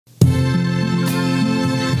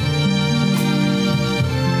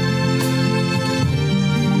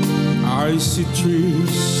see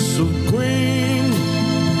trees of green,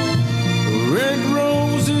 red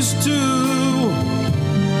roses too.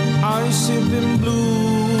 I see them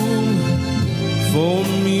bloom for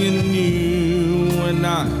me and you, and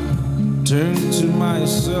I turn to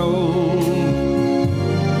myself.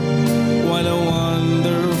 What a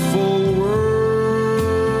wonderful world.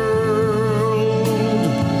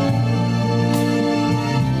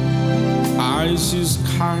 I see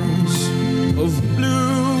skies of blue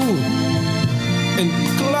and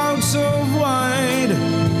clouds of white,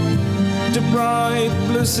 the bright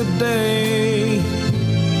blessed day,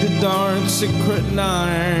 the dark secret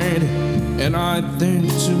night, and I think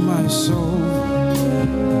to myself,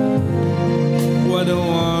 what a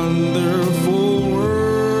wonderful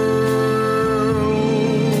world.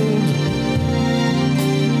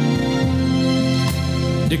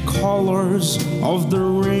 The colors of the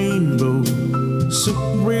rainbow, so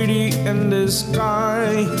pretty in the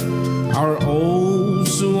sky, are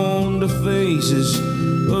also on the faces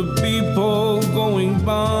of people going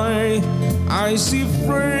by. I see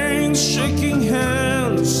friends shaking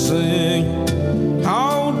hands, saying,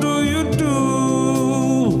 how do you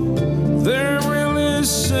do? They're really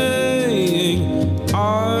saying,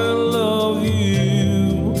 I love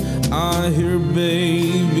you. I hear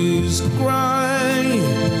babies cry,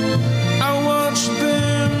 I watch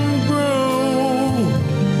them grow.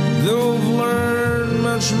 They've learned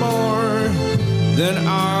much more than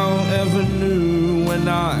I'll ever knew when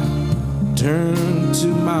I turn to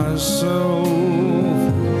myself.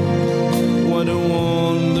 What a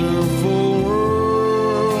wonderful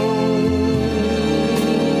world.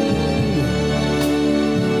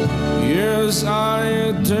 Yes,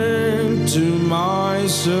 I turn to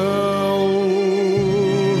myself.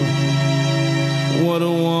 What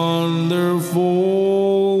a wonderful